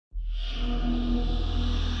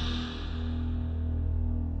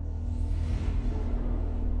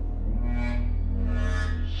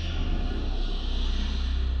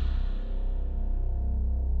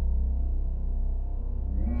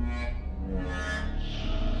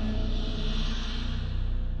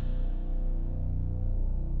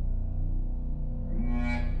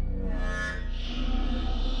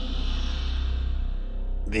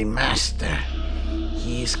The master,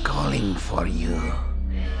 he is calling for you.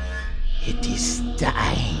 It is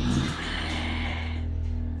time.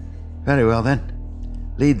 Very well then.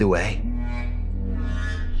 Lead the way.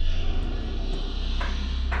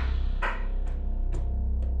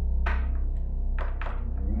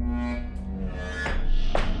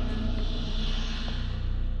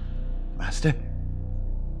 Master?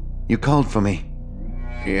 You called for me.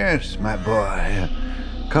 Yes, my boy.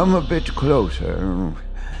 Come a bit closer.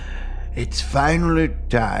 It's finally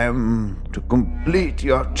time to complete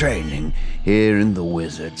your training here in the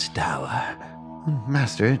Wizard's Tower.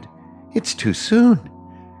 Master, it's too soon.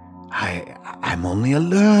 I'm only a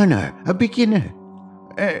learner, a beginner.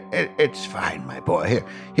 It's fine, my boy.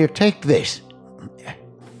 Here, take this.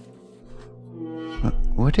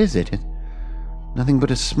 What is it? It's nothing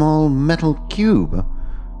but a small metal cube.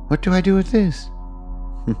 What do I do with this?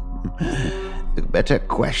 The better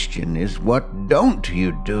question is, what don't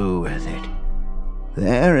you do with it?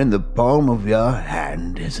 There in the palm of your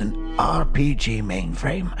hand is an RPG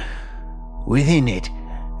mainframe. Within it,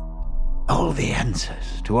 all the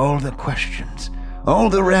answers to all the questions, all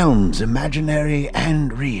the realms, imaginary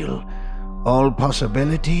and real, all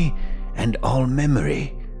possibility and all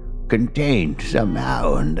memory, contained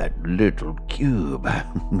somehow in that little cube.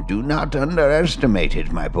 Do not underestimate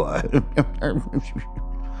it, my boy.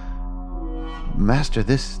 Master,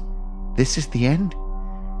 this is the end?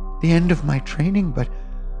 The end of my training, but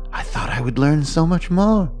I thought I would learn so much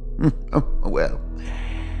more. Well,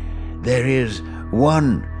 there is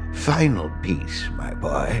one final piece, my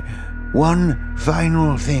boy. One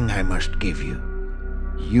final thing I must give you.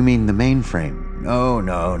 You mean the mainframe? No.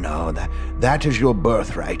 That is your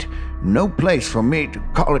birthright. No place for me to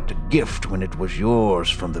call it a gift when it was yours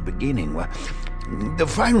from the beginning. Well, the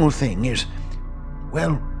final thing is,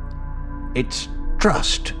 well, it's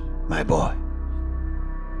trust, my boy.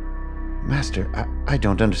 Master, I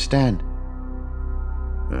don't understand.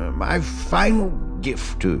 My final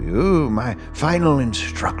gift to you, my final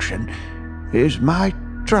instruction, is my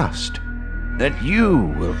trust that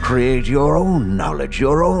you will create your own knowledge,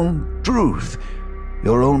 your own truth,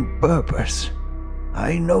 your own purpose.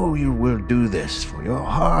 I know you will do this, for your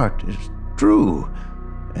heart is true,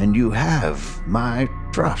 and you have my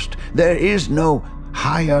trust. There is no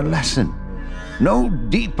higher lesson, no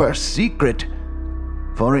deeper secret,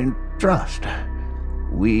 for in trust,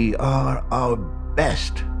 we are our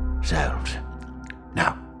best selves.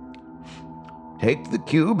 Now, take the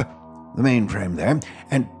cube, the mainframe there,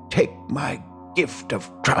 and take my gift of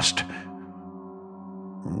trust.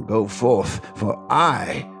 And go forth, for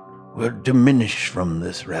I will diminish from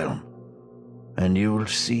this realm, and you will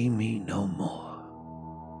see me no more.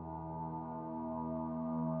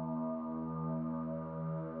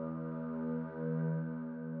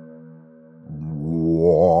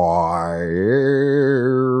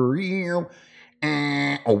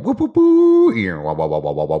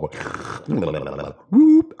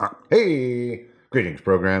 Hey, greetings,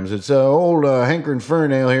 programs. It's old Hanker and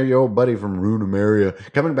Fernale here, your old buddy from Runemeria,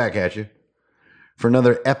 coming back at you for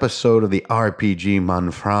another episode of the RPG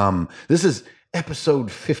Manfram. This is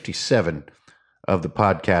episode 57 of the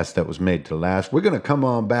podcast that was made to last. We're going to come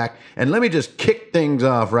on back, and let me just kick things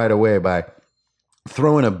off right away by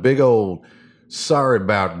throwing a big old sorry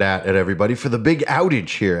about that at everybody for the big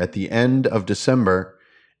outage here at the end of December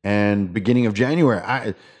and beginning of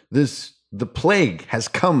January. The plague has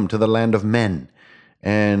come to the land of men,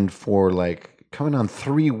 and for like coming on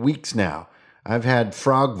 3 weeks now, I've had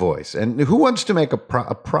frog voice. And who wants to make a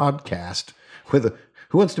frogcast with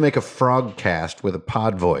a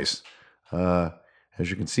pod voice? As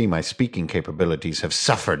you can see, my speaking capabilities have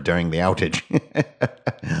suffered during the outage.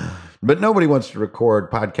 But nobody wants to record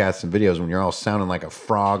podcasts and videos when you're all sounding like a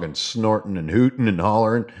frog and snorting and hooting and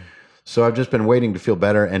hollering. So I've just been waiting to feel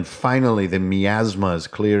better, and finally the miasma is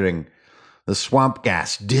clearing, the swamp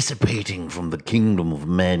gas dissipating from the kingdom of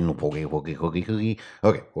men. Okay, well,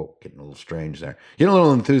 getting a little strange there. Getting a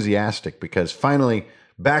little enthusiastic because finally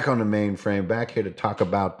back on the mainframe, back here to talk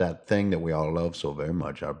about that thing that we all love so very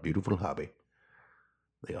much, our beautiful hobby,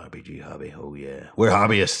 the RPG hobby. Oh yeah, we're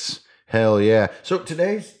hobbyists. Hell yeah. So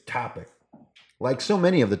today's topic, like so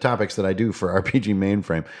many of the topics that I do for RPG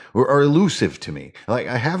Mainframe, are elusive to me. Like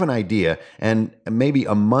I have an idea, and maybe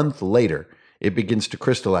a month later, it begins to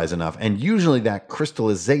crystallize enough. And usually that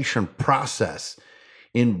crystallization process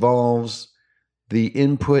involves the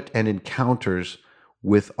input and encounters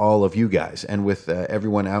with all of you guys and with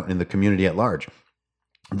everyone out in the community at large.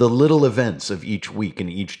 The little events of each week and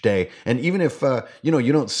each day. And even if, you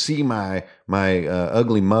don't see my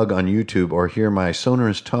ugly mug on YouTube or hear my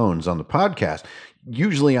sonorous tones on the podcast,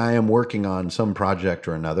 usually I am working on some project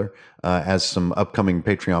or another, as some upcoming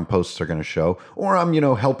Patreon posts are going to show, or I'm,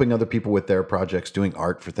 helping other people with their projects, doing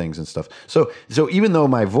art for things and stuff. So even though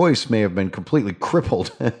my voice may have been completely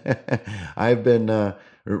crippled, I've been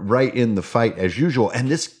right in the fight as usual. And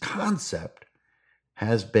this concept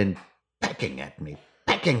has been pecking at me.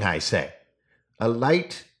 Pecking, I say. A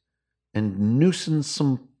light and nuisance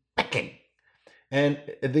pecking. And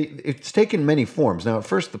it's taken many forms. Now, at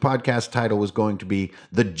first, the podcast title was going to be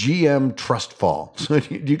The GM Trust Fall. So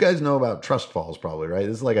do you guys know about trust falls probably, right?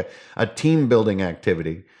 This is like a team building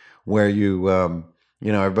activity where you,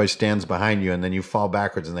 everybody stands behind you and then you fall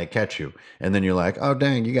backwards and they catch you. And then you're like, oh,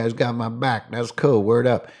 dang, you guys got my back. That's cool. Word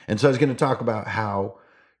up. And so I was going to talk about how,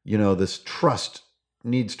 this trust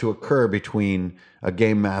needs to occur between a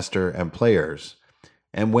game master and players.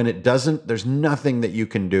 And when it doesn't, there's nothing that you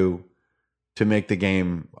can do to make the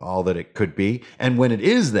game all that it could be. And when it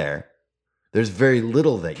is there, there's very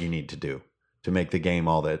little that you need to do to make the game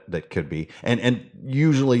all that could be. And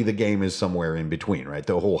usually the game is somewhere in between, right?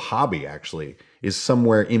 The whole hobby actually is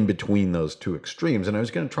somewhere in between those two extremes. And I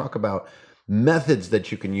was going to talk about methods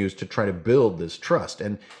that you can use to try to build this trust.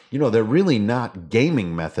 And, they're really not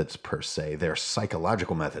gaming methods per se. They're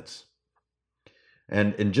psychological methods.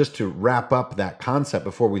 And just to wrap up that concept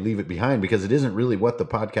before we leave it behind, because it isn't really what the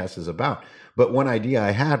podcast is about. But one idea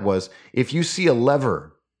I had was, if you see a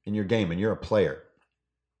lever in your game and you're a player,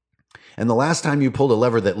 and the last time you pulled a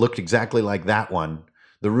lever that looked exactly like that one,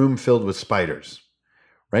 the room filled with spiders,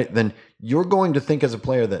 right? Then you're going to think as a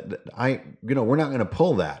player that we're not going to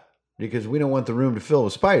pull that because we don't want the room to fill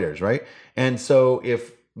with spiders, right? And so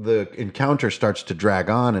if the encounter starts to drag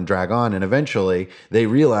on, and eventually they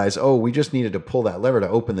realize, oh, we just needed to pull that lever to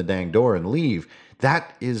open the dang door and leave.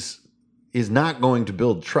 That is not going to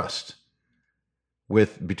build trust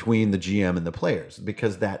between the GM and the players,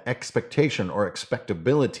 because that expectation or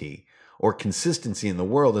expectability or consistency in the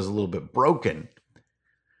world is a little bit broken.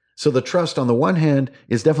 So the trust on the one hand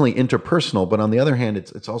is definitely interpersonal, but on the other hand,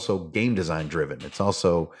 it's also game design driven. It's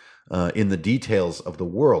also in the details of the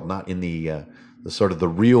world, not in the sort of the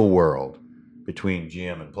real world between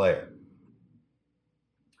GM and player.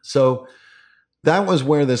 So that was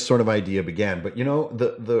where this sort of idea began. But,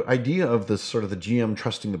 the idea of this sort of the GM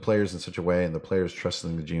trusting the players in such a way and the players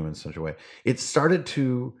trusting the GM in such a way, it started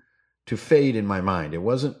to fade in my mind. It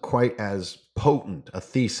wasn't quite as potent a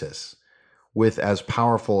thesis with as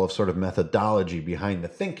powerful of sort of methodology behind the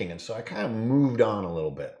thinking. And so I kind of moved on a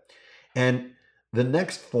little bit. And the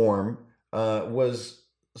next form was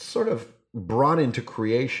sort of brought into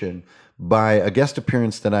creation by a guest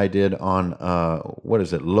appearance that I did on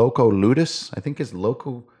Loco Ludus. I think it's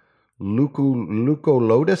Loco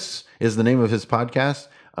Lotus is the name of his podcast.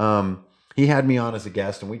 He had me on as a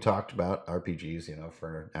guest, and we talked about RPGs,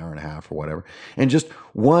 for an hour and a half or whatever. And just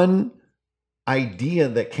one idea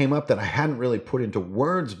that came up that I hadn't really put into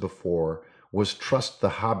words before was trust the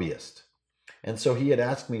hobbyist. And so he had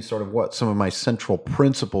asked me sort of what some of my central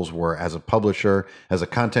principles were as a publisher, as a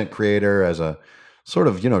content creator, as a sort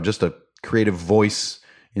of, just a creative voice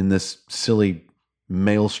in this silly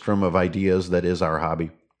maelstrom of ideas that is our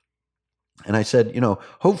hobby. And I said,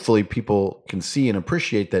 hopefully people can see and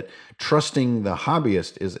appreciate that trusting the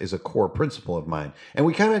hobbyist is a core principle of mine. And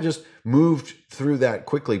we kind of just moved through that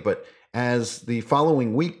quickly. But as the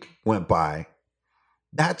following week went by,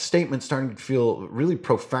 that statement started to feel really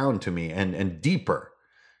profound to me and deeper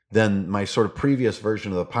than my sort of previous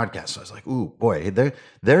version of the podcast. So I was like, ooh, boy,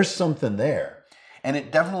 there's something there. And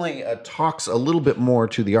it definitely talks a little bit more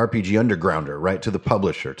to the RPG undergrounder, right? To the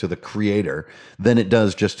publisher, to the creator, than it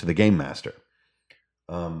does just to the game master.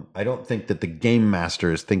 I don't think that the game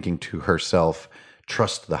master is thinking to herself,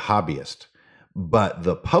 trust the hobbyist, but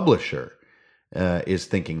the publisher is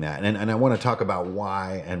thinking that. And I want to talk about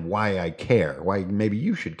why I care, why maybe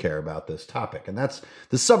you should care about this topic. And that's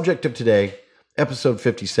the subject of today, episode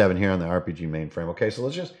 57 here on the RPG Mainframe. Okay, so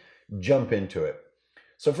let's just jump into it.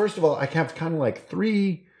 So first of all, I have kind of like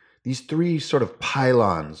these three sort of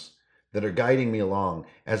pylons that are guiding me along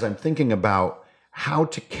as I'm thinking about how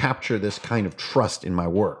to capture this kind of trust in my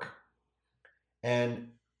work. And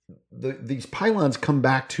these pylons come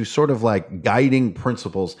back to sort of like guiding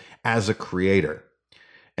principles as a creator.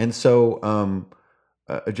 And so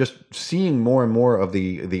just seeing more and more of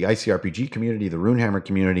the ICRPG community, the Runehammer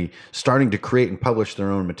community, starting to create and publish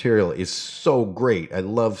their own material is so great. I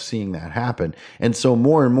love seeing that happen. And so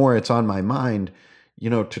more and more it's on my mind,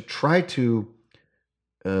 to try to,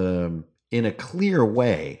 in a clear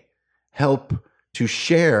way, help to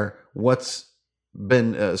share what's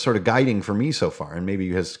been sort of guiding for me so far, and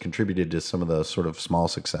maybe has contributed to some of the sort of small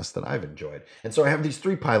success that I've enjoyed. And so I have these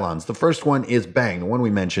 3 pylons. The first one is bang, the one we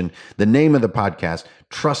mentioned, the name of the podcast,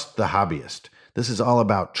 Trust the Hobbyist. This is all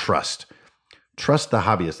about trust. Trust the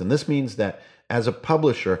hobbyist. And this means that as a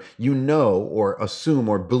publisher, you know or assume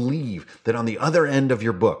or believe that on the other end of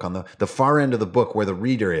your book, on the far end of the book where the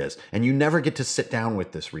reader is, and you never get to sit down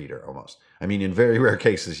with this reader almost. I mean, in very rare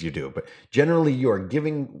cases you do, but generally you are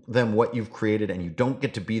giving them what you've created and you don't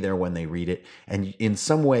get to be there when they read it. And in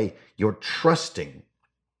some way, you're trusting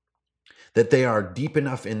that they are deep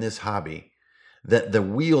enough in this hobby that the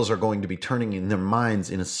wheels are going to be turning in their minds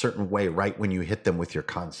in a certain way right when you hit them with your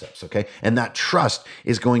concepts, okay? And that trust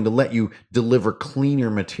is going to let you deliver cleaner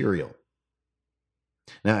material.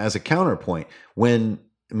 Now, as a counterpoint, when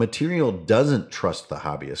material doesn't trust the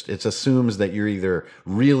hobbyist, it assumes that you're either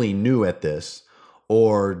really new at this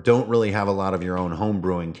or don't really have a lot of your own home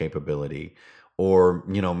brewing capability, or,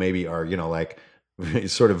 maybe are, like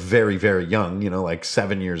sort of very, very young, like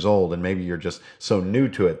 7 years old, and maybe you're just so new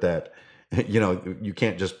to it that you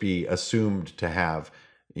can't just be assumed to have,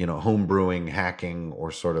 home brewing, hacking, or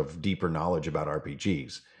sort of deeper knowledge about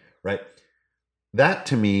RPGs, right? That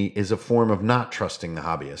to me is a form of not trusting the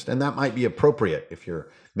hobbyist. And that might be appropriate if you're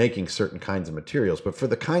making certain kinds of materials. But for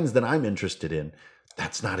the kinds that I'm interested in,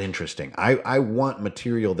 that's not interesting. I want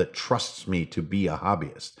material that trusts me to be a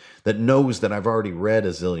hobbyist, that knows that I've already read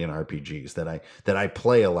a zillion RPGs, that I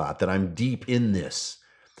play a lot, that I'm deep in this.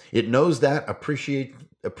 It knows that,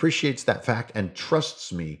 appreciates that fact, and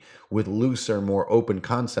trusts me with looser, more open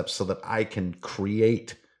concepts so that I can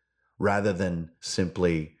create rather than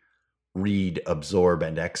simply read, absorb,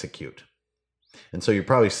 and execute. And so you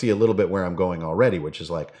probably see a little bit where I'm going already, which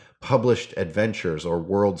is like published adventures or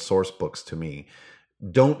world source books to me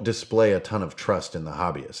don't display a ton of trust in the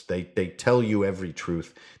hobbyist. They tell you every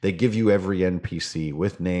truth. They give you every NPC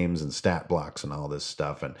with names and stat blocks and all this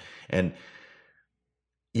stuff. And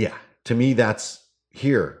yeah, to me, that's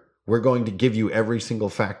here. We're going to give you every single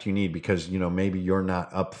fact you need because, maybe you're not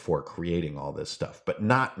up for creating all this stuff, but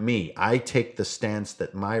not me. I take the stance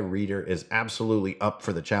that my reader is absolutely up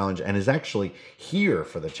for the challenge and is actually here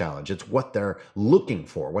for the challenge. It's what they're looking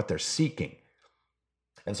for, what they're seeking.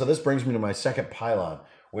 And so this brings me to my second pylon,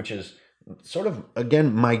 which is sort of,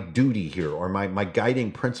 again, my duty here, or my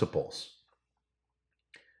guiding principles.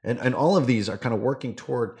 And all of these are kind of working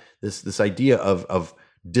toward this idea of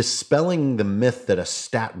dispelling the myth that a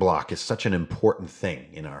stat block is such an important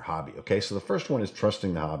thing in our hobby. Okay, so the first one is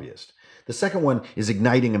trusting the hobbyist. The second one is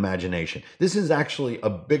igniting imagination. This is actually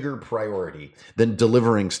a bigger priority than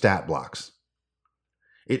delivering stat blocks.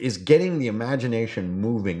 It is getting the imagination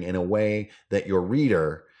moving in a way that your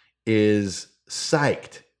reader is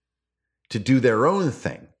psyched to do their own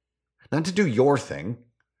thing, not to do your thing,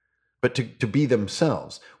 but to be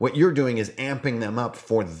themselves. What you're doing is amping them up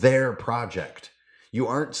for their project. You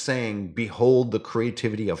aren't saying, behold the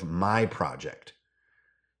creativity of my project.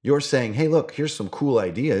 You're saying, hey, look, here's some cool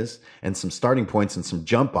ideas and some starting points and some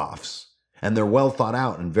jump offs. And they're well thought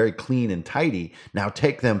out and very clean and tidy. Now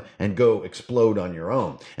take them and go explode on your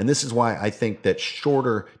own. And this is why I think that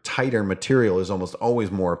shorter, tighter material is almost always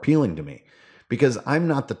more appealing to me. Because I'm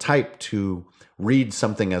not the type to read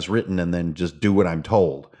something as written and then just do what I'm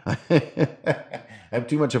told. I have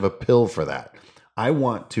too much of a pill for that. I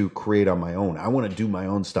want to create on my own. I want to do my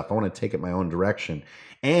own stuff. I want to take it my own direction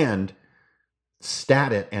and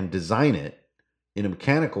stat it and design it in a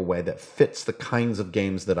mechanical way that fits the kinds of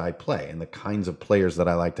games that I play and the kinds of players that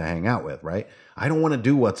I like to hang out with, right? I don't want to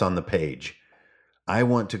do what's on the page. I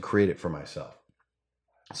want to create it for myself.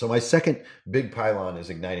 So my second big pylon is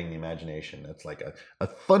igniting the imagination. That's like a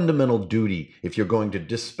fundamental duty if you're going to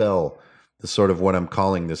dispel the sort of what I'm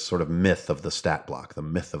calling this sort of myth of the stat block, the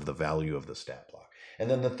myth of the value of the stat block. And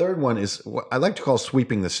then the third one is what I like to call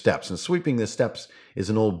sweeping the steps. And sweeping the steps is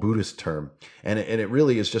an old Buddhist term. And it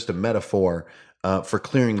really is just a metaphor for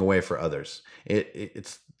clearing the way for others.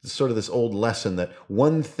 It's sort of this old lesson that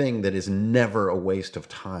one thing that is never a waste of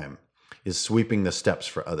time is sweeping the steps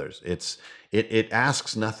for others. It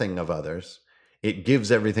asks nothing of others. It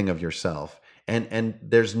gives everything of yourself. And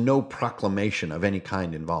there's no proclamation of any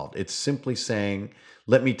kind involved. It's simply saying,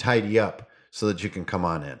 let me tidy up so that you can come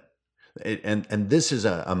on in. And this is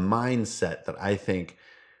a mindset that I think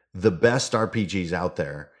the best RPGs out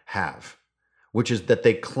there have, which is that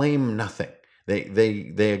they claim nothing.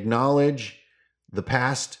 They acknowledge the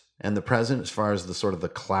past and the present as far as the sort of the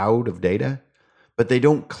cloud of data, but they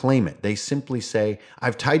don't claim it. They simply say,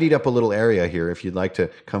 I've tidied up a little area here if you'd like to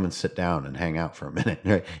come and sit down and hang out for a minute.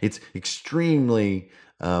 Right? It's extremely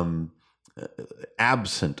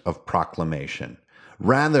absent of proclamation,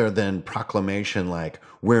 rather than proclamation like,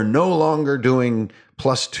 we're no longer doing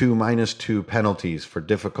 +2, -2 penalties for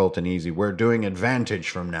difficult and easy. We're doing advantage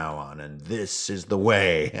from now on, and this is the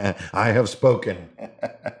way. I have spoken.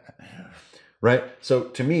 Right? So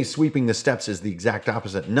to me, sweeping the steps is the exact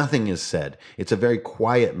opposite. Nothing is said. It's a very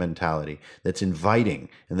quiet mentality that's inviting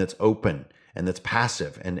and that's open and that's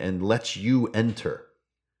passive and lets you enter.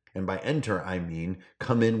 And by enter, I mean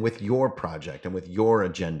come in with your project and with your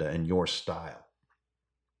agenda and your style.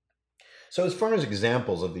 So as far as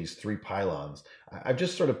examples of these 3 pylons, I've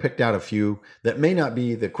just sort of picked out a few that may not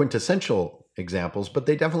be the quintessential examples, but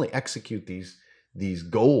they definitely execute these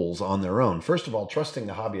goals on their own. First of all, trusting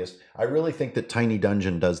the hobbyist. I really think that Tiny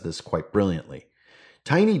Dungeon does this quite brilliantly.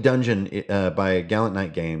 Tiny Dungeon by Gallant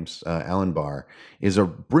Knight Games, Alan Barr, is a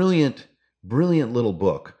brilliant little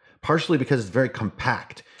book, partially because it's very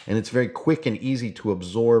compact and it's very quick and easy to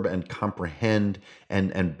absorb and comprehend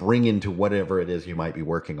and bring into whatever it is you might be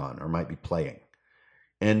working on or might be playing.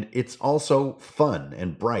 And it's also fun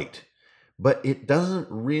and bright, but it doesn't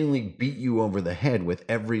really beat you over the head with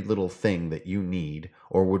every little thing that you need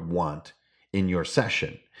or would want in your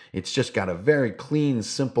session. It's just got a very clean,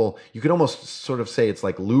 simple, you could almost sort of say it's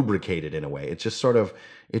like lubricated in a way. It just sort of,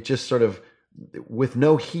 with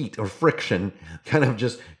no heat or friction, kind of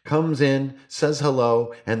just comes in, says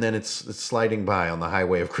hello, and then it's sliding by on the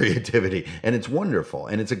highway of creativity. And it's wonderful.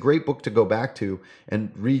 And it's a great book to go back to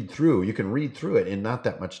and read through. You can read through it in not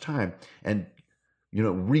that much time and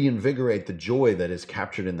reinvigorate the joy that is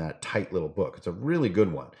captured in that tight little book. It's a really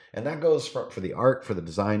good one. And that goes for the art, for the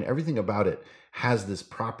design, everything about it has this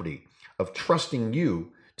property of trusting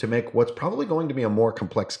you to make what's probably going to be a more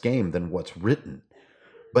complex game than what's written.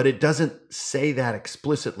 But it doesn't say that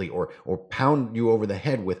explicitly or pound you over the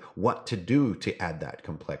head with what to do to add that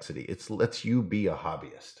complexity. It lets you be a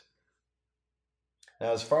hobbyist.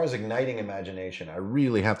 Now, as far as igniting imagination, I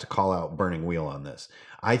really have to call out Burning Wheel on this.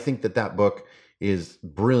 I think that book is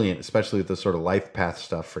brilliant, especially with the sort of life path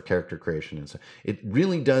stuff for character creation and stuff. It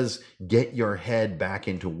really does get your head back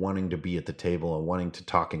into wanting to be at the table and wanting to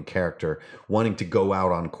talk in character, wanting to go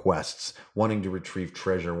out on quests, wanting to retrieve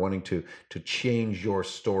treasure, wanting to change your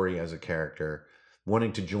story as a character,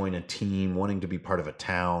 wanting to join a team, wanting to be part of a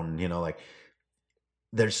town.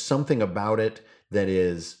 There's something about it that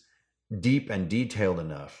is deep and detailed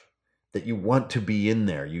enough that you want to be in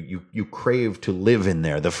there. You crave to live in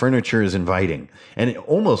there. The furniture is inviting. And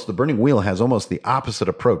the Burning Wheel has almost the opposite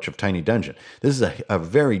approach of Tiny Dungeon. This is a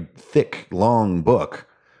very thick, long book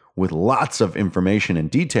with lots of information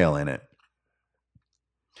and detail in it.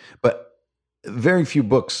 But very few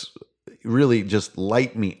books really just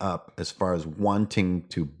light me up as far as wanting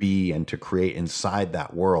to be and to create inside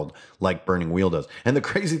that world like Burning Wheel does. And the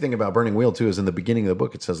crazy thing about Burning Wheel too is in the beginning of the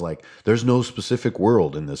book, it says like, there's no specific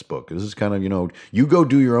world in this book. This is kind of, you go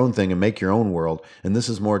do your own thing and make your own world. And this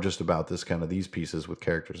is more just about this kind of these pieces with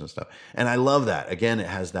characters and stuff. And I love that. Again, it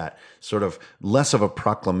has that sort of less of a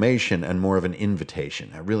proclamation and more of an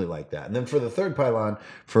invitation. I really like that. And then for the third pylon,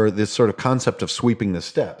 for this sort of concept of sweeping the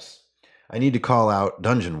steps, I need to call out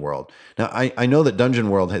Dungeon World. Now, I know that Dungeon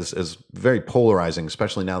World is very polarizing,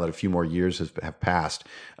 especially now that a few more years have passed.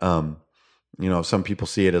 Some people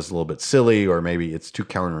see it as a little bit silly, or maybe it's too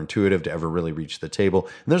counterintuitive to ever really reach the table.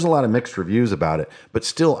 And there's a lot of mixed reviews about it. But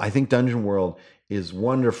still, I think Dungeon World is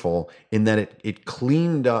wonderful in that it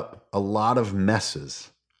cleaned up a lot of messes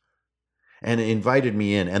and it invited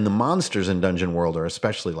me in. And the monsters in Dungeon World are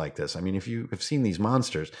especially like this. I mean, if you have seen these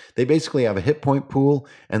monsters, they basically have a hit point pool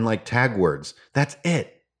and like tag words. That's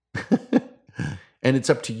it. And it's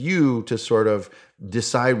up to you to sort of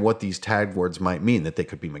decide what these tag words might mean, that they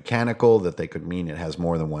could be mechanical, that they could mean it has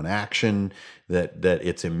more than one action, that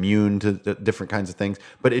it's immune to different kinds of things.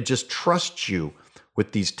 But it just trusts you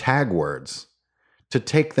with these tag words to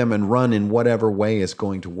take them and run in whatever way is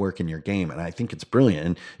going to work in your game. And I think it's brilliant.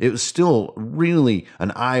 And it was still really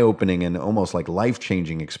an eye-opening and almost like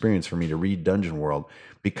life-changing experience for me to read Dungeon World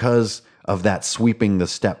because of that sweeping the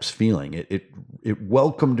steps feeling. It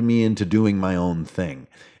welcomed me into doing my own thing.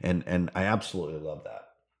 And I absolutely love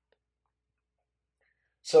that.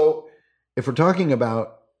 So if we're talking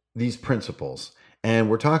about these principles,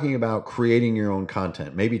 and we're talking about creating your own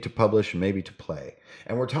content, maybe to publish, maybe to play.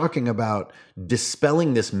 And we're talking about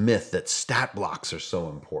dispelling this myth that stat blocks are so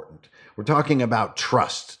important. We're talking about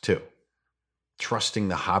trust too. Trusting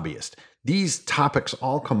the hobbyist. These topics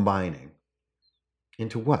all combining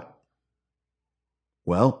into what?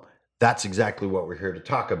 Well, that's exactly what we're here to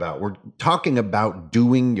talk about. We're talking about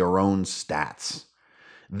doing your own stats.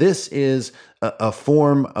 This is a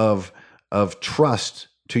form of trust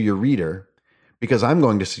to your reader, because I'm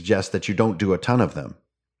going to suggest that you don't do a ton of them.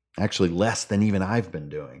 Actually, less than even I've been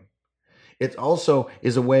doing. It also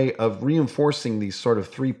is a way of reinforcing these sort of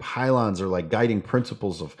three pylons or like guiding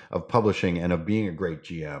principles of publishing and of being a great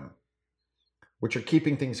GM, which are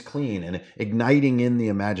keeping things clean and igniting in the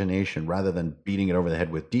imagination rather than beating it over the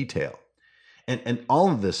head with detail. And all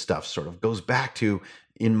of this stuff sort of goes back to,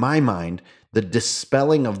 in my mind, the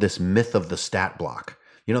dispelling of this myth of the stat block.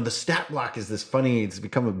 You know, the stat block is this funny, it's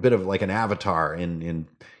become a bit of like an avatar in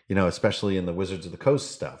you know, especially in the Wizards of the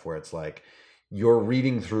Coast stuff, where it's like, you're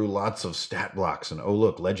reading through lots of stat blocks and, oh,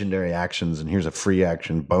 look, legendary actions, and here's a free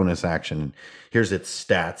action, bonus action, and here's its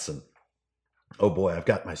stats, and oh boy, I've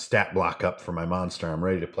got my stat block up for my monster. I'm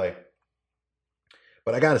ready to play.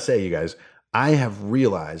 But I got to say, you guys, I have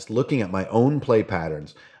realized, looking at my own play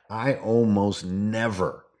patterns, I almost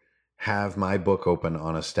never have my book open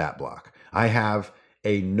on a stat block. I have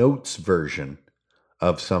a notes version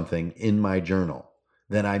of something in my journal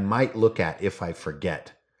that I might look at if I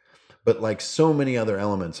forget. But like so many other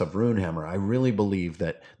elements of Runehammer, I really believe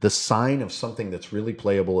that the sign of something that's really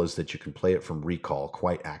playable is that you can play it from recall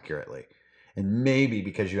quite accurately. And maybe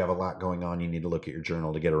because you have a lot going on, you need to look at your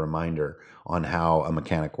journal to get a reminder on how a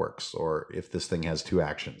mechanic works, or if this thing has 2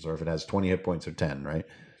 actions, or if it has 20 hit points or 10, right?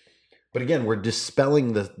 But again, we're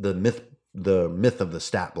dispelling the myth of the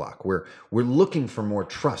stat block. We're looking for more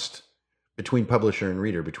trust between publisher and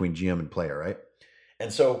reader, between GM and player, right?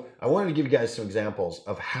 And so I wanted to give you guys some examples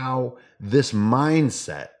of how this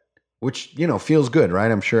mindset, which, you know, feels good, right?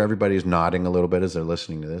 I'm sure everybody's nodding a little bit as they're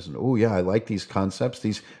listening to this. And, oh, yeah, I like these concepts.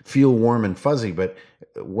 These feel warm and fuzzy. But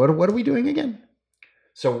what are we doing again?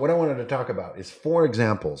 So what I wanted to talk about is 4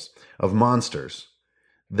 examples of monsters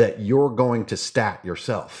that you're going to stat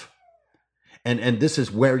yourself. And this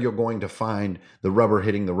is where you're going to find the rubber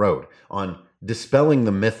hitting the road on dispelling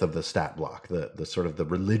the myth of the stat block, the sort of the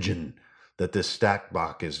religion that this stat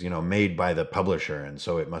block is, you know, made by the publisher, and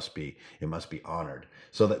so it must be honored.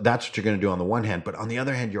 So that's what you're going to do on the one hand, but on the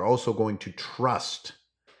other hand, you're also going to trust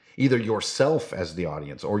either yourself as the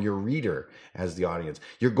audience or your reader as the audience.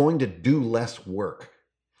 You're going to do less work,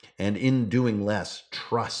 and in doing less,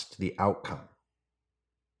 trust the outcome.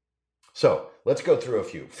 So let's go through a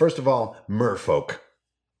few. First of all, merfolk.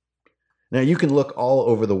 Now, you can look all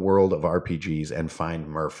over the world of RPGs and find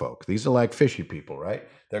merfolk. These are like fishy people, right?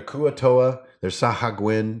 They're Kuatoa, they're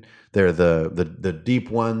Sahagwin, they're the deep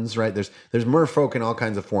ones, right? There's merfolk in all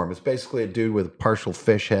kinds of form. It's basically a dude with a partial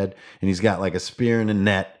fish head, and he's got like a spear and a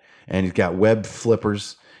net, and he's got web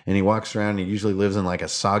flippers, and he walks around, and he usually lives in like a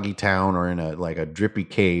soggy town or in a drippy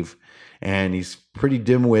cave, and he's pretty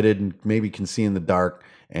dim-witted and maybe can see in the dark,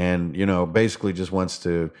 and, you know, basically just wants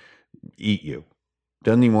to eat you.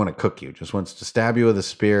 Doesn't even want to cook you, just wants to stab you with a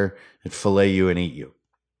spear and fillet you and eat you.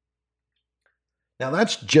 Now,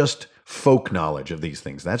 that's just folk knowledge of these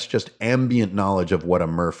things. That's just ambient knowledge of what a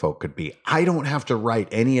merfolk could be. I don't have to write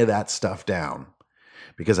any of that stuff down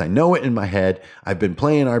because I know it in my head. I've been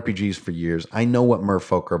playing RPGs for years. I know what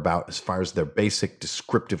merfolk are about as far as their basic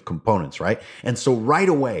descriptive components, right? And so right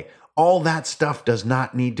away, all that stuff does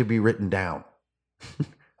not need to be written down.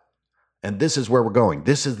 And this is where we're going.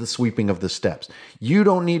 This is the sweeping of the steps. You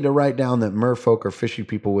don't need to write down that merfolk are fishy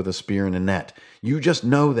people with a spear and a net. You just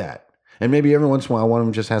know that. And maybe every once in a while, one of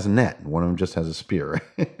them just has a net and one of them just has a spear.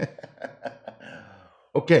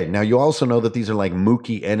 Okay, now you also know that these are like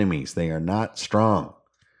mookie enemies. They are not strong.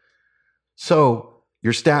 So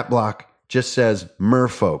your stat block just says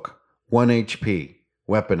merfolk, 1 HP,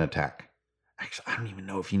 weapon attack. Actually, I don't even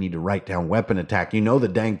know if you need to write down weapon attack. You know the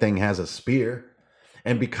dang thing has a spear.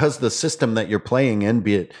 And because the system that you're playing in,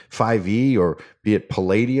 be it 5e or be it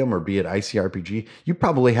Palladium or be it ICRPG, you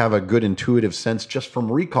probably have a good intuitive sense just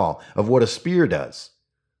from recall of what a spear does.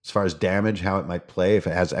 As far as damage, how it might play, if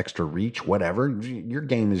it has extra reach, whatever. Your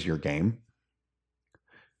game is your game.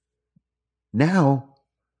 Now,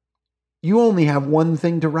 you only have one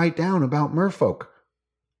thing to write down about merfolk.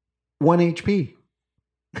 1 HP.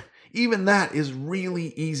 Even that is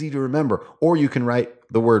really easy to remember. Or you can write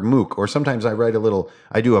the word mook. Or sometimes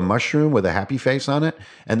I do a mushroom with a happy face on it.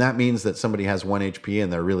 And that means that somebody has 1 HP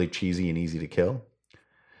and they're really cheesy and easy to kill.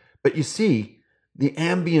 But you see, the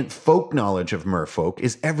ambient folk knowledge of merfolk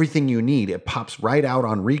is everything you need. It pops right out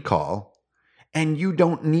on recall. And you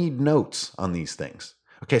don't need notes on these things.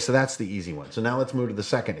 Okay, so that's the easy one. So now let's move to the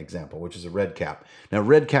second example, which is a red cap. Now,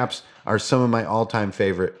 red caps are some of my all-time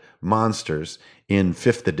favorite monsters in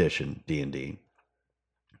 5th edition D&D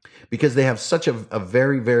because they have such a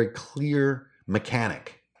very, very clear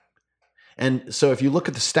mechanic. And so if you look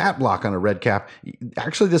at the stat block on a red cap,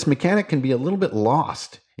 actually this mechanic can be a little bit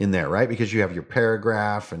lost in there, right? Because you have your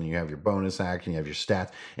paragraph and you have your bonus action, you have your stats.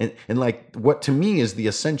 And like what to me is the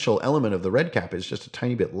essential element of the red cap is just a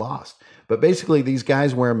tiny bit lost. But basically these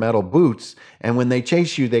guys wear metal boots, and when they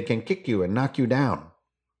chase you, they can kick you and knock you down.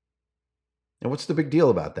 And what's the big deal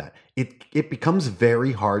about that? It becomes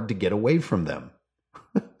very hard to get away from them.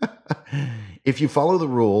 If you follow the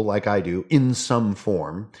rule, like I do, in some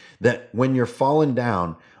form, that when you're fallen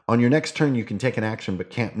down, on your next turn you can take an action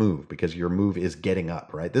but can't move because your move is getting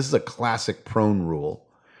up, right? This is a classic prone rule,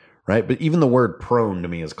 right? But even the word prone to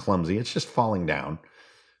me is clumsy. It's just falling down.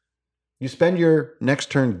 You spend your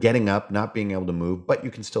next turn getting up, not being able to move, but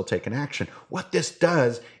you can still take an action. What this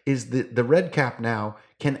does is the red cap now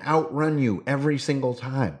can outrun you every single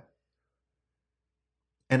time.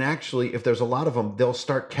 And actually, if there's a lot of them, they'll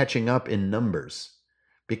start catching up in numbers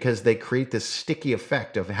because they create this sticky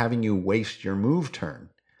effect of having you waste your move turn.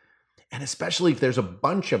 And especially if there's a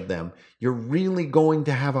bunch of them, you're really going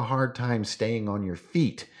to have a hard time staying on your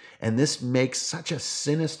feet. And this makes such a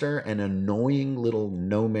sinister and annoying little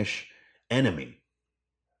gnomish enemy.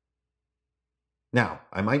 Now,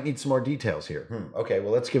 I might need some more details here. Okay,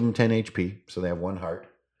 well, let's give them 10 HP, so they have 1 heart.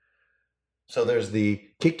 So there's the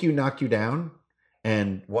kick you, knock you down,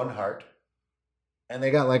 and 1 heart. And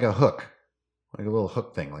they got like a hook, like a little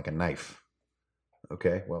hook thing, like a knife.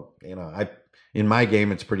 Okay, well, in my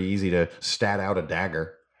game, it's pretty easy to stat out a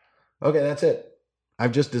dagger. Okay, that's it.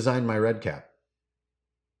 I've just designed my red cap.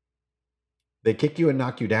 They kick you and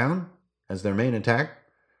knock you down as their main attack.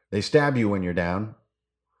 They stab you when you're down,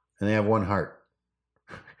 and they have 1 heart.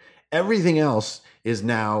 Everything else is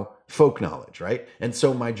now folk knowledge, right? And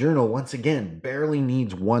so my journal, once again, barely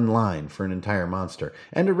needs 1 line for an entire monster,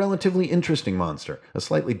 and a relatively interesting monster, a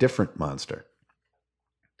slightly different monster.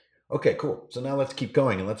 Okay, cool. So now let's keep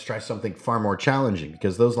going, and let's try something far more challenging,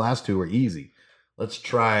 because those last 2 were easy. Let's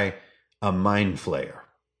try a mind flayer.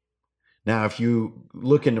 Now, if you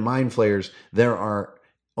look into mind flayers, there are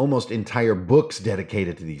almost entire books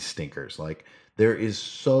dedicated to these stinkers. Like, there is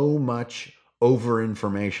so much over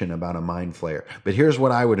information about a mind flayer. But here's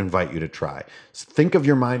what I would invite you to try. Think of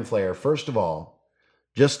your mind flayer, first of all,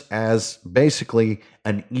 just as basically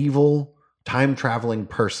an evil time traveling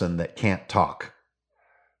person that can't talk.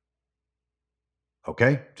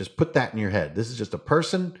 Okay? Just put that in your head. This is just a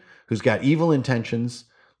person who's got evil intentions,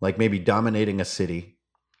 like maybe dominating a city,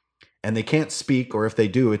 and they can't speak, or if they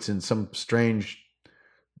do, it's in some strange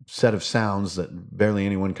set of sounds that barely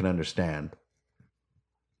anyone can understand.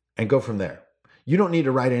 And go from there. You don't need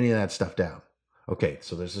to write any of that stuff down. Okay,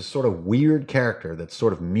 so there's this sort of weird character that's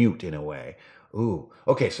sort of mute in a way. Ooh,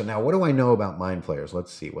 okay, so now what do I know about mind flayers?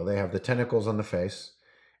 Let's see. Well, they have the tentacles on the face,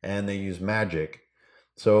 and they use magic.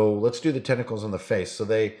 So let's do the tentacles on the face. So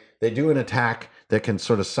they do an attack that can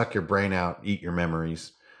sort of suck your brain out, eat your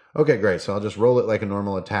memories. Okay, great. So I'll just roll it like a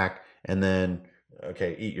normal attack, and then,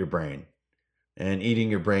 okay, eat your brain. And eating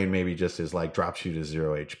your brain maybe just is like drops you to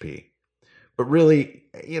 0 HP. But really,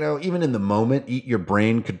 even in the moment, eat your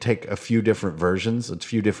brain could take a few different versions, a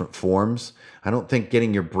few different forms. I don't think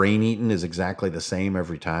getting your brain eaten is exactly the same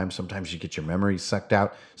every time. Sometimes you get your memories sucked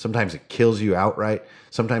out. Sometimes it kills you outright.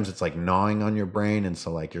 Sometimes it's like gnawing on your brain. And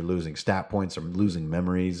so like you're losing stat points or losing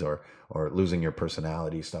memories or losing your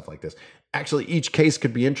personality, stuff like this. Actually, each case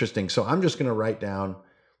could be interesting. So I'm just going to write down,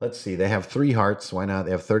 let's see, they have 3 hearts. Why not?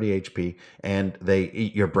 They have 30 HP, and they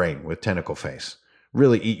eat your brain with tentacle face.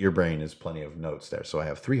 Really, eat your brain is plenty of notes there. So I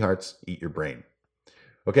have 3 hearts, eat your brain.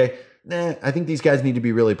 Okay, I think these guys need to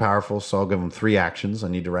be really powerful, so I'll give them 3 actions. I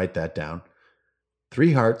need to write that down.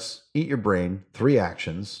 3 hearts, eat your brain, 3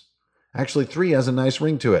 actions. Actually, 3 has a nice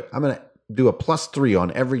ring to it. I'm going to do a +3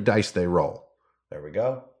 on every dice they roll. There we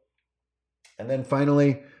go. And then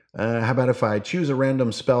finally, how about if I choose a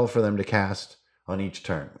random spell for them to cast on each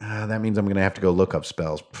turn? That means I'm going to have to go look up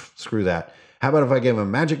spells. Screw that. How about if I give them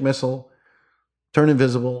magic missile, turn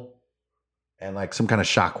invisible, and like some kind of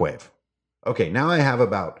shockwave? Okay, now I have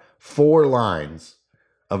about 4 lines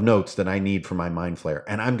of notes that I need for my mind flayer,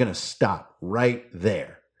 and I'm going to stop right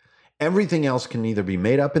there. Everything else can either be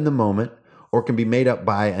made up in the moment or can be made up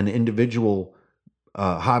by an individual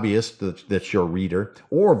hobbyist that's your reader,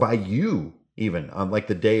 or by you even on like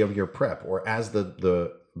the day of your prep or as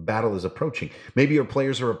the battle is approaching. Maybe your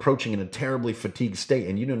players are approaching in a terribly fatigued state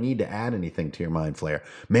and you don't need to add anything to your mind flayer.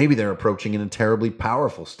 Maybe they're approaching in a terribly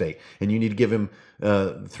powerful state and you need to give him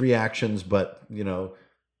 3 actions, but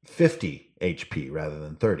 50 HP rather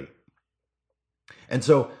than 30. And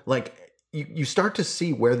so like you start to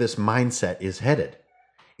see where this mindset is headed.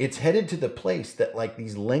 it's headed to the place that like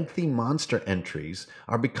these lengthy monster entries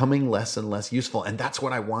are becoming less and less useful. And that's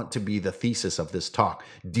what I want to be the thesis of this talk.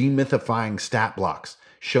 Demythifying stat blocks,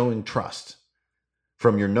 showing trust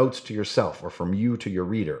from your notes to yourself, or from you to your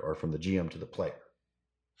reader, or from the GM to the player.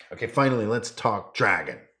 Okay, finally, let's talk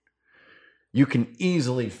dragon. You can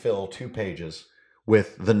easily fill 2 pages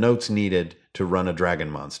with the notes needed to run a dragon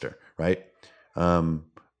monster, right?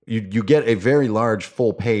 You get a very large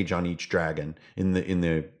full page on each dragon in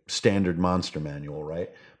the standard monster manual, right?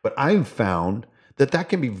 But I've found that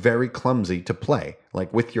can be very clumsy to play.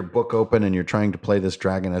 Like with your book open and you're trying to play this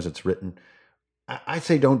dragon as it's written, I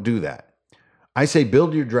say don't do that. I say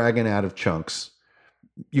build your dragon out of chunks.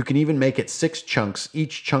 You can even make it 6 chunks.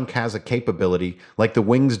 Each chunk has a capability, like the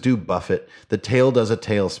wings do buffet, the tail does a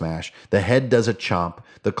tail smash, the head does a chomp,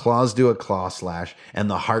 the claws do a claw slash, and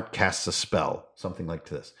the heart casts a spell, something like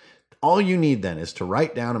this. All you need then is to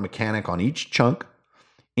write down a mechanic on each chunk.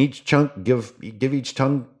 Each chunk, give each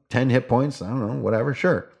chunk 10 hit points, I don't know, whatever,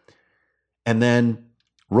 sure. And then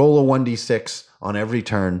roll a 1d6 on every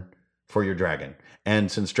turn for your dragon.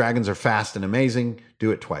 And since dragons are fast and amazing,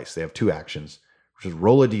 do it twice. They have 2 actions. Just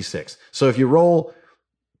roll a d6. So if you roll,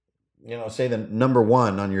 say the number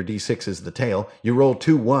 1 on your d6 is the tail, you roll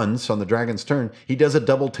 2 1s on the dragon's turn, he does a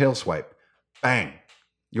double tail swipe. Bang.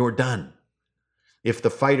 You're done. If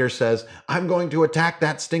the fighter says, I'm going to attack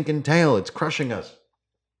that stinking tail, it's crushing us,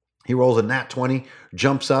 he rolls a nat 20,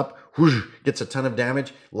 jumps up, whoosh, gets a ton of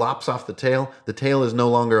damage, lops off the tail. The tail is no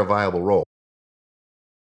longer a viable roll.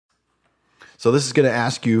 So this is going to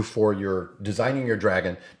ask you for your designing your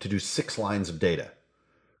dragon to do 6 lines of data,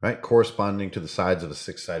 right? Corresponding to the sides of a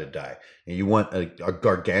 6-sided die. And you want a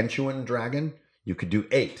gargantuan dragon, you could do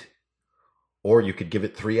 8. Or you could give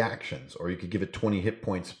it 3 actions, or you could give it 20 hit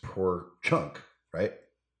points per chunk, right?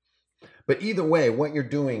 But either way, what you're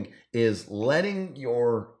doing is letting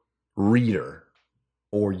your reader,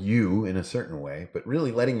 or you in a certain way, but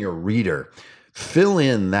really letting your reader fill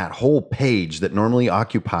in that whole page that normally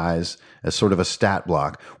occupies as sort of a stat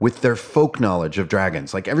block with their folk knowledge of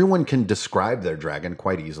dragons. Like everyone can describe their dragon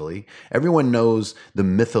quite easily. Everyone knows the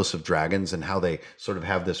mythos of dragons and how they sort of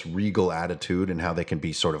have this regal attitude and how they can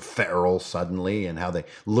be sort of feral suddenly and how they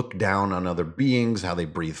look down on other beings, how they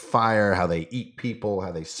breathe fire, how they eat people,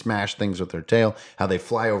 how they smash things with their tail, how they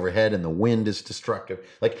fly overhead and the wind is destructive.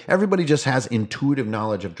 Like everybody just has intuitive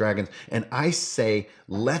knowledge of dragons. And I say,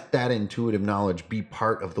 let that intuitive knowledge be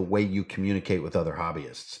part of the way you communicate with other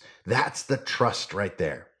hobbyists. That's the trust right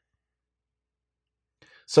there.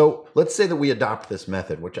 So let's say that we adopt this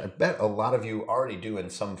method, which I bet a lot of you already do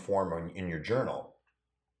in some form in your journal.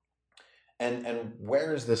 And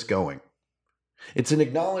where is this going? It's an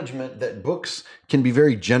acknowledgement that books can be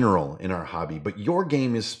very general in our hobby, but your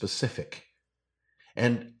game is specific.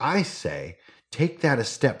 And I say, take that a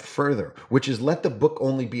step further, which is let the book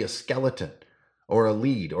only be a skeleton or a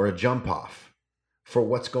lead or a jump off for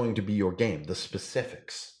what's going to be your game, the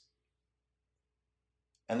specifics.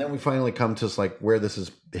 And then we finally come to like where this is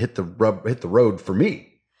hit the road for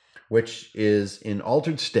me, which is in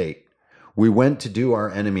Altered State. We went to do our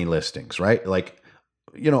enemy listings, right? Like,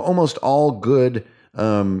 almost all good,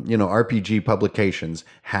 RPG publications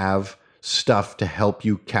have stuff to help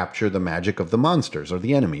you capture the magic of the monsters or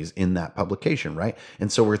the enemies in that publication, right? And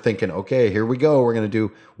so we're thinking, okay, here we go. We're going to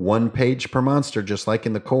do 1 page per monster, just like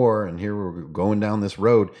in the core. And here we're going down this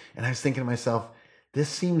road. And I was thinking to myself, this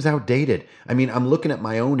seems outdated. I mean, I'm looking at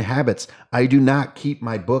my own habits. I do not keep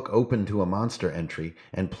my book open to a monster entry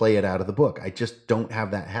and play it out of the book. I just don't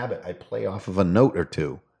have that habit. I play off of a note or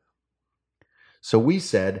 2. So we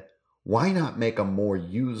said, why not make a more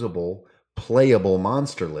usable, playable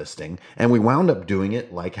monster listing? And we wound up doing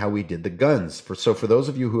it like how we did the guns. So for those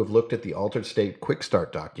of you who have looked at the Altered State Quick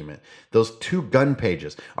Start document, those 2 gun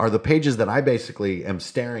pages are the pages that I basically am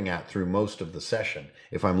staring at through most of the session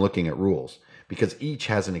if I'm looking at rules, because each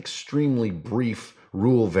has an extremely brief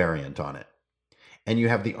rule variant on it. And you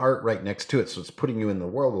have the art right next to it, so it's putting you in the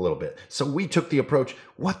world a little bit. So we took the approach,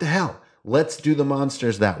 what the hell? Let's do the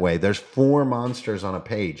monsters that way. There's 4 monsters on a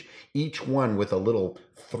page, each one with a little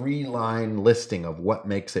 3-line listing of what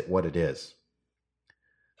makes it what it is.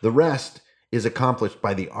 The rest is accomplished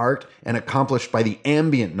by the art and accomplished by the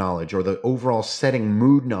ambient knowledge or the overall setting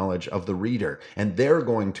mood knowledge of the reader. And they're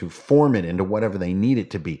going to form it into whatever they need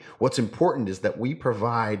it to be. What's important is that we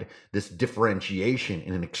provide this differentiation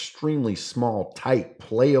in an extremely small, tight,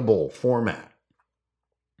 playable format.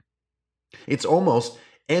 It's almost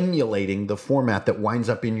emulating the format that winds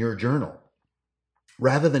up in your journal,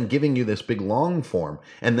 rather than giving you this big long form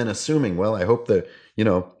and then assuming, well, I hope the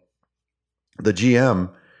GM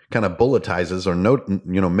kind of bulletizes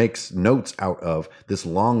or makes notes out of this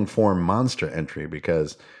long form monster entry,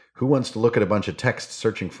 because who wants to look at a bunch of text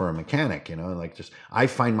searching for a mechanic, I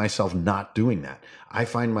find myself not doing that. I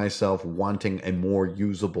find myself wanting a more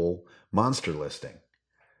usable monster listing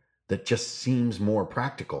that just seems more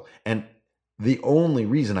practical. And the only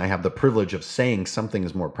reason I have the privilege of saying something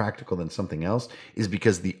is more practical than something else is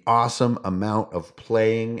because the awesome amount of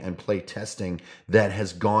playing and play testing that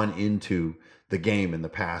has gone into the game in the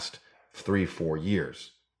past 3-4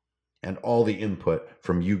 years, and all the input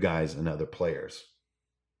from you guys and other players.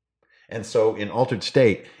 And so in Altered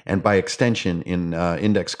State, and by extension in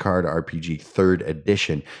Index Card RPG 3rd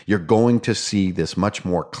edition, you're going to see this much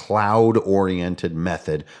more cloud-oriented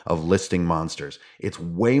method of listing monsters. It's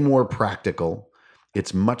way more practical,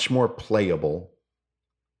 it's much more playable,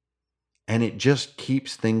 and it just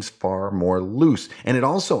keeps things far more loose. And it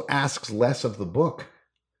also asks less of the book.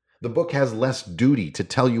 The book has less duty to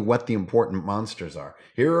tell you what the important monsters are.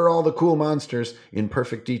 Here are all the cool monsters in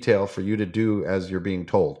perfect detail for you to do as you're being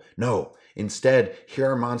told. No, instead,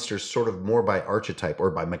 here are monsters sort of more by archetype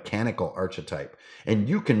or by mechanical archetype. And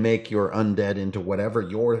you can make your undead into whatever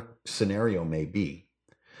your scenario may be.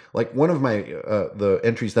 Like one of my the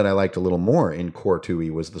entries that I liked a little more in Core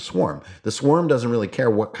 2e was the Swarm. The Swarm doesn't really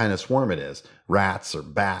care what kind of swarm it is. Rats or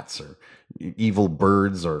bats or evil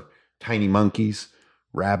birds or tiny monkeys.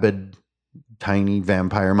 Rabid, tiny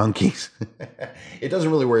vampire monkeys. It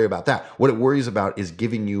doesn't really worry about that. What it worries about is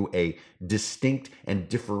giving you a distinct and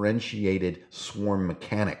differentiated swarm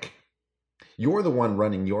mechanic. You're the one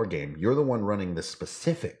running your game. You're the one running the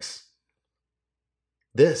specifics.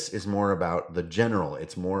 This is more about the general.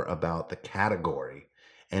 It's more about the category.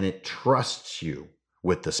 And it trusts you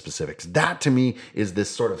with the specifics. That, to me, is this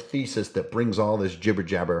sort of thesis that brings all this jibber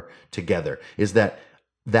jabber together, is that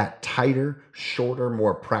tighter, shorter,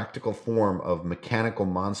 more practical form of mechanical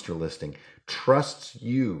monster listing trusts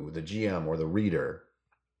you, the GM or the reader,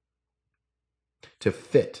 to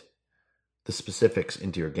fit the specifics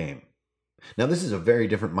into your game. Now, this is a very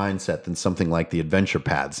different mindset than something like the adventure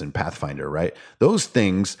paths in Pathfinder, right? Those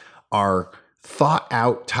things are thought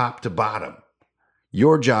out top to bottom.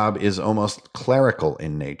 Your job is almost clerical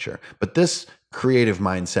in nature. But this creative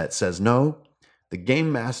mindset says, no, the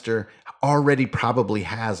game master already probably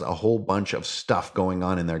has a whole bunch of stuff going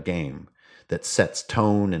on in their game that sets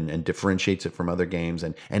tone and differentiates it from other games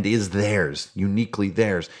and is theirs, uniquely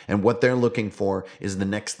theirs. And what they're looking for is the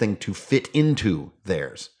next thing to fit into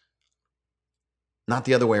theirs. Not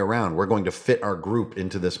the other way around. We're going to fit our group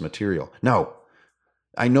into this material. No,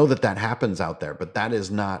 I know that happens out there, but that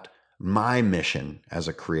is not my mission as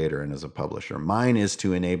a creator and as a publisher. Mine is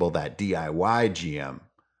to enable that DIY GM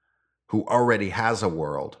who already has a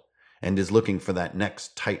world and is looking for that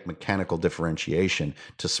next tight mechanical differentiation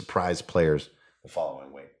to surprise players the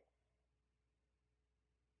following week.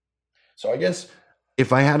 So I guess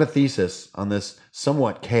if I had a thesis on this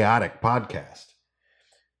somewhat chaotic podcast,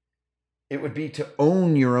 it would be to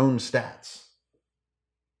own your own stats.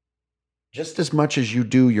 Just as much as you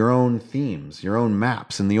do your own themes, your own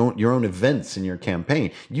maps, and your own events in your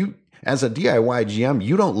campaign. You, as a DIY GM,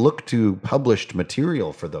 you don't look to published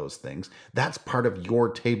material for those things. That's part of your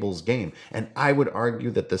table's game. And I would argue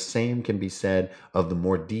that the same can be said of the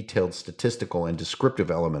more detailed statistical and descriptive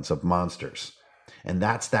elements of monsters. And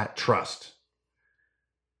that's that trust.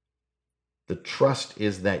 The trust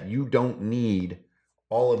is that you don't need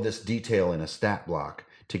all of this detail in a stat block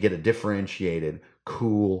to get a differentiated,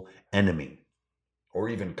 cool enemy, or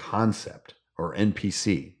even concept, or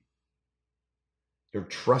NPC. You're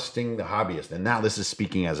trusting the hobbyist. And now this is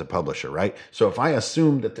speaking as a publisher, right? So if I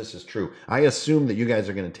assume that this is true, I assume that you guys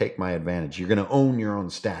are going to take my advantage. You're going to own your own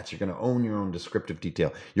stats. You're going to own your own descriptive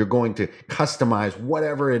detail. You're going to customize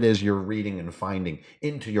whatever it is you're reading and finding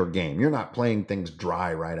into your game. You're not playing things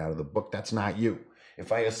dry right out of the book. That's not you.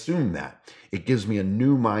 If I assume that, it gives me a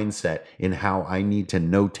new mindset in how I need to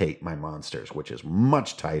notate my monsters, which is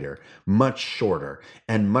much tighter, much shorter,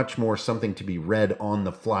 and much more something to be read on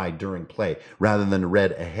the fly during play rather than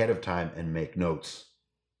read ahead of time and make notes.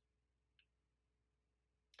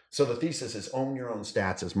 So the thesis is own your own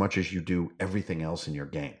stats as much as you do everything else in your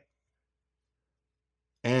game.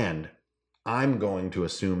 And I'm going to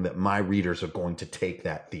assume that my readers are going to take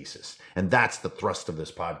that thesis. And that's the thrust of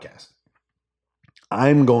this podcast.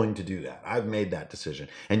 I'm going to do that. I've made that decision.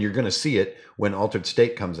 And you're going to see it when Altered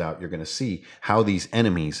State comes out. You're going to see how these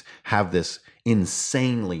enemies have this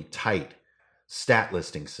insanely tight stat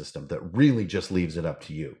listing system that really just leaves it up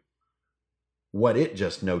to you. What it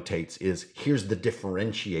just notates is, here's the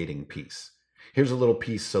differentiating piece. Here's a little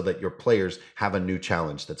piece so that your players have a new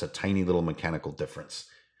challenge that's a tiny little mechanical difference.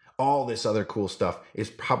 all this other cool stuff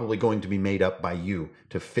is probably going to be made up by you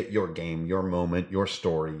to fit your game, your moment, your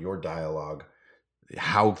story, your dialogue,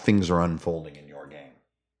 how things are unfolding in your game.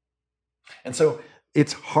 And so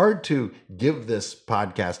it's hard to give this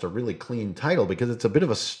podcast a really clean title because it's a bit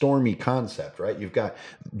of a stormy concept, right? You've got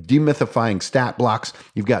demythifying stat blocks.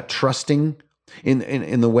 You've got trusting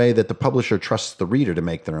in the way that the publisher trusts the reader to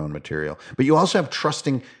make their own material. But you also have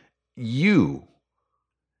trusting you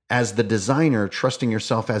as the designer, trusting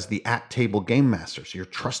yourself as the at-table game master. So you're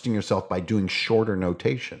trusting yourself by doing shorter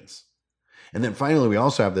notations. And then finally, we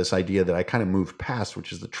also have this idea that I kind of moved past,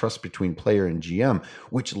 which is the trust between player and GM,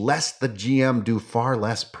 which lets the GM do far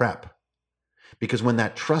less prep. Because when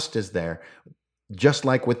that trust is there, just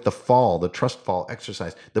like with the trust fall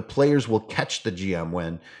exercise, the players will catch the GM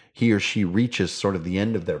when he or she reaches sort of the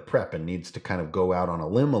end of their prep and needs to kind of go out on a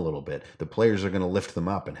limb a little bit. The players are going to lift them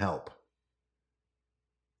up and help.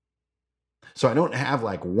 So I don't have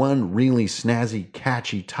like one really snazzy,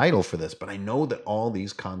 catchy title for this, but I know that all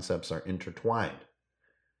these concepts are intertwined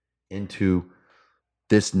into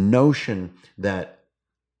this notion that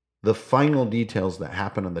the final details that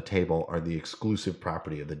happen on the table are the exclusive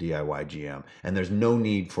property of the DIY GM. And there's no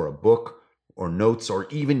need for a book or notes or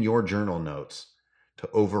even your journal notes to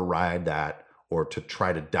override that or to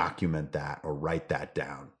try to document that or write that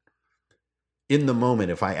down. In the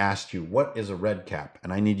moment, if I asked you, what is a red cap?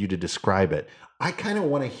 And I need you to describe it, I kind of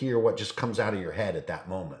want to hear what just comes out of your head at that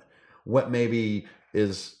moment. What maybe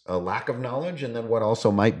is a lack of knowledge and then what also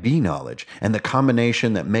might be knowledge. And the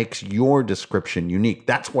combination that makes your description unique.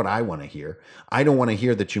 That's what I want to hear. I don't want to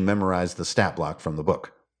hear that you memorized the stat block from the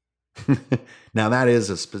book. Now that is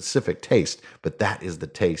a specific taste, but that is the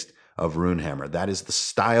taste of Runehammer. That is the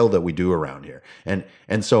style that we do around here.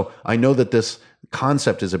 And so I know that this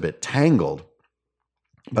concept is a bit tangled,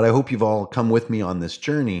 but I hope you've all come with me on this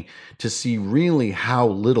journey to see really how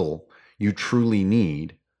little you truly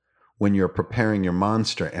need when you're preparing your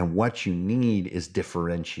monster. And what you need is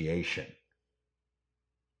differentiation.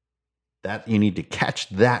 That you need to catch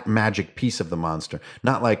that magic piece of the monster.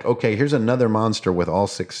 Not like, okay, here's another monster with all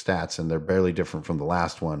 6 stats and they're barely different from the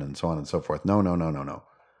last one and so on and so forth. No.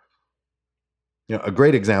 You know, a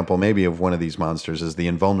great example maybe of one of these monsters is the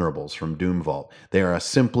Invulnerables from Doom Vault. They are a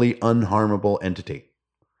simply unharmable entity.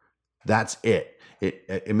 That's it.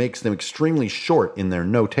 It makes them extremely short in their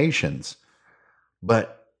notations,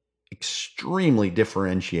 but extremely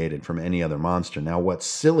differentiated from any other monster. Now, what's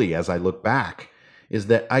silly as I look back is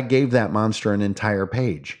that I gave that monster an entire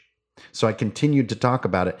page. So I continued to talk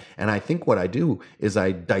about it. And I think what I do is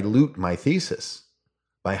I dilute my thesis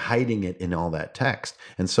by hiding it in all that text.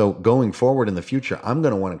 And so going forward in the future, I'm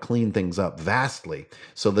going to want to clean things up vastly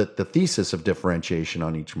so that the thesis of differentiation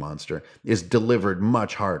on each monster is delivered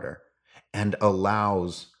much harder and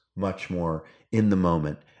allows much more in the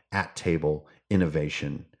moment, at table,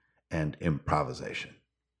 innovation, and improvisation.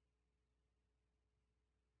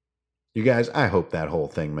 You guys, I hope that whole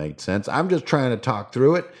thing made sense. I'm just trying to talk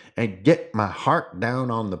through it and get my heart down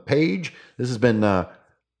on the page. This has been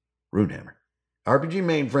Runehammer. RPG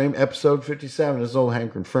Mainframe, episode 57. This is old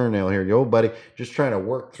Hank Infernail here, your old buddy, just trying to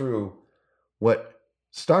work through what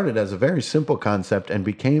started as a very simple concept and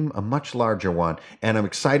became a much larger one. And I'm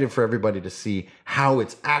excited for everybody to see how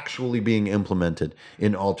it's actually being implemented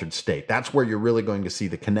in Altered State. That's where you're really going to see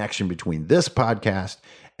the connection between this podcast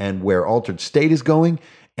and where Altered State is going,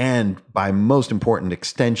 and by most important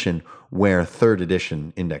extension, where 3rd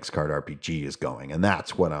edition Index Card RPG is going. And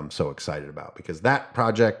that's what I'm so excited about, because that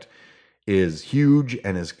project is huge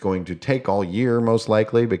and is going to take all year, most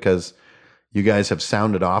likely, because you guys have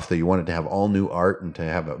sounded off that you wanted to have all new art and to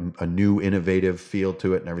have a new innovative feel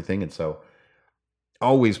to it and everything. And so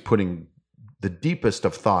always putting the deepest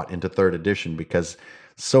of thought into 3rd edition, because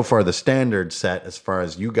so far the standard set, as far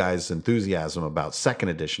as you guys' enthusiasm about 2nd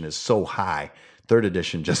edition, is so high. 3rd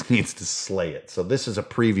edition just needs to slay it. So this is a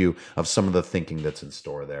preview of some of the thinking that's in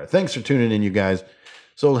store there. Thanks for tuning in, you guys.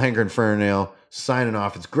 It's old Hanker and Fernail signing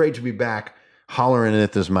off. It's great to be back, hollering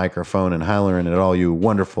at this microphone and hollering at all you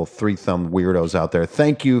wonderful 3-thumb weirdos out there.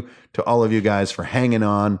 Thank you to all of you guys for hanging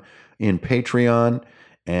on in Patreon,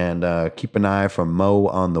 and keep an eye for Mo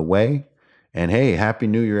on the way. And hey, Happy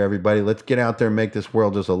New Year, everybody. Let's get out there and make this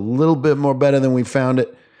world just a little bit more better than we found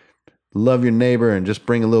it. Love your neighbor and just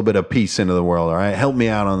bring a little bit of peace into the world, all right? Help me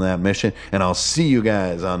out on that mission, and I'll see you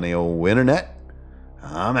guys on the old internet.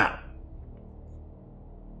 I'm out.